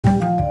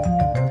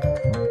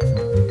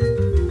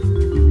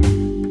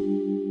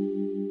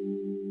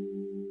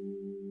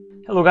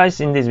Hello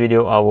guys, in this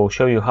video I will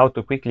show you how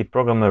to quickly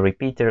program a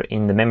repeater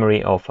in the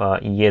memory of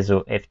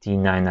Yaesu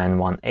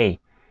FT991A.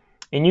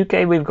 In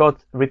UK we've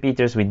got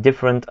repeaters with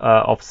different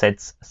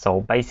offsets,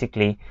 so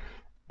basically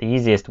the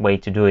easiest way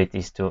to do it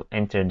is to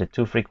enter the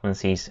two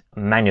frequencies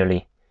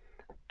manually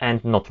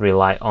and not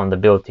rely on the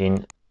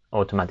built-in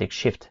automatic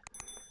shift,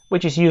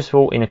 which is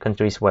useful in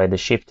countries where the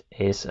shift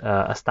is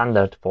a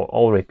standard for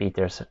all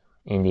repeaters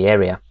in the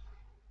area.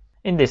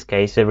 In this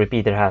case the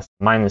repeater has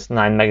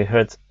 -9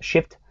 MHz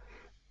shift.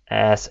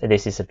 As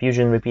this is a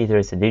fusion repeater,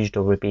 it's a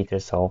digital repeater,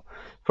 so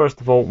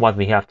first of all what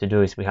we have to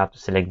do is we have to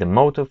select the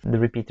mode of the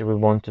repeater we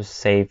want to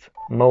save,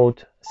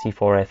 mode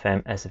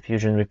C4FM as a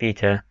fusion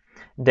repeater.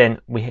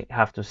 Then we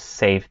have to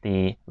save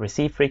the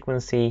receive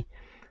frequency.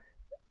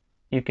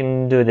 You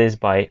can do this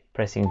by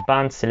pressing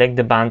band, select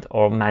the band,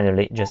 or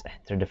manually just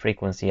enter the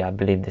frequency. I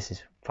believe this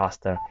is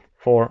faster.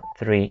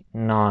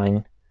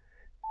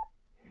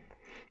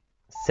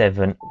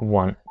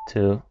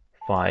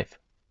 4397125,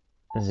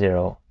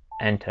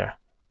 enter.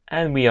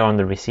 And we are on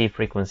the receive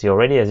frequency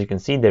already. As you can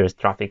see, there is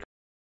traffic.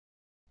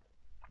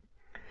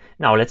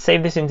 Now let's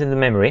save this into the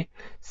memory.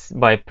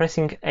 By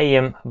pressing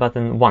AM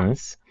button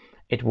once,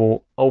 it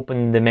will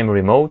open the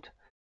memory mode.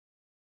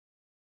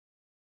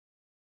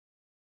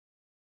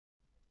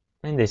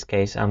 In this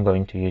case, I'm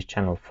going to use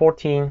channel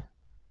 14.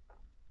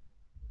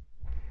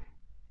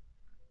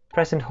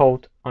 Press and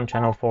hold on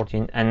channel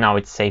 14, and now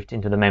it's saved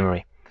into the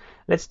memory.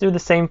 Let's do the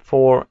same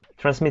for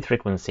transmit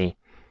frequency.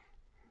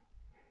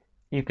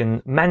 You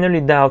can manually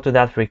dial to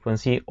that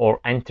frequency or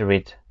enter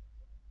it.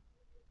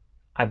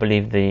 I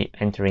believe the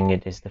entering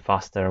it is the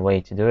faster way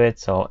to do it,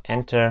 so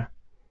enter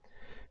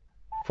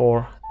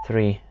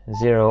 430,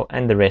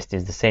 and the rest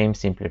is the same.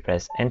 Simply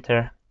press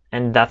enter,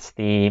 and that's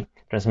the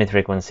transmit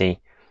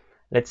frequency.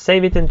 Let's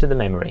save it into the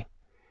memory.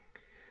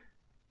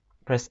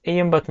 Press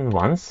AM button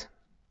once.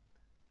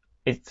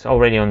 It's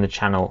already on the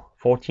channel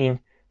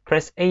 14.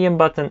 Press AM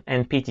button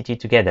and PTT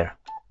together,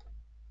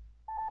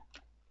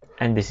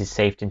 and this is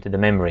saved into the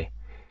memory.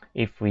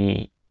 If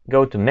we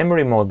go to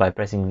memory mode by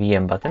pressing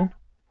VM button,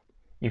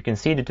 you can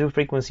see the two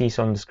frequencies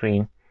on the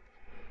screen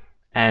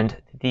and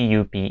the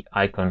DUP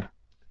icon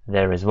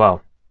there as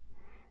well.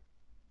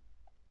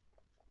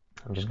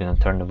 I'm just going to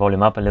turn the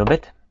volume up a little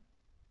bit.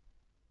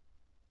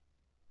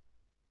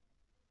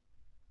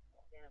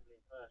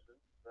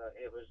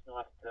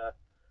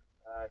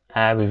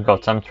 We've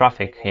got some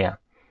traffic here.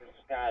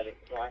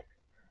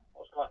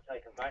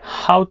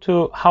 How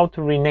to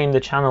rename the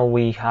channel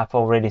we have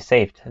already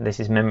saved. This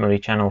is memory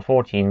channel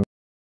 14.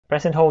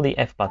 Press and hold the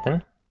F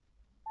button,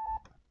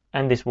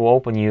 and this will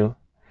open you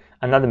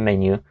another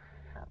menu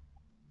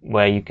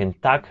where you can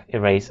tag,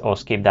 erase, or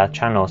skip that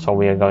channel. So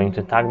we are going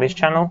to tag this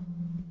channel.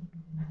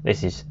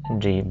 This is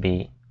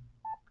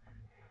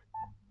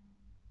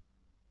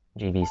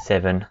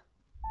GB7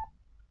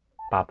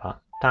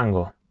 Papa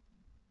Tango.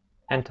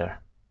 Enter,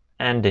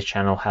 and this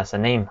channel has a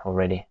name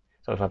already.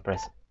 So if I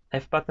press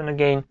F button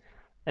again,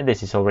 and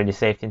this is already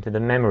saved into the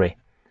memory.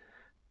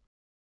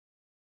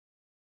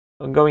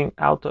 Going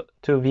out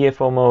to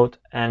VFO mode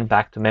and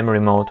back to memory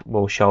mode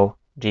will show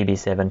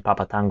GB7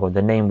 Papa Tango,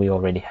 the name we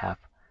already have,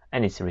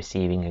 and it's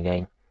receiving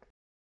again.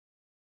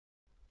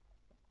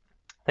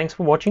 Thanks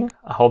for watching.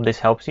 I hope this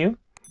helps you.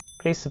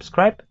 Please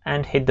subscribe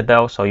and hit the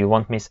bell so you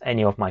won't miss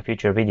any of my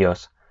future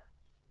videos.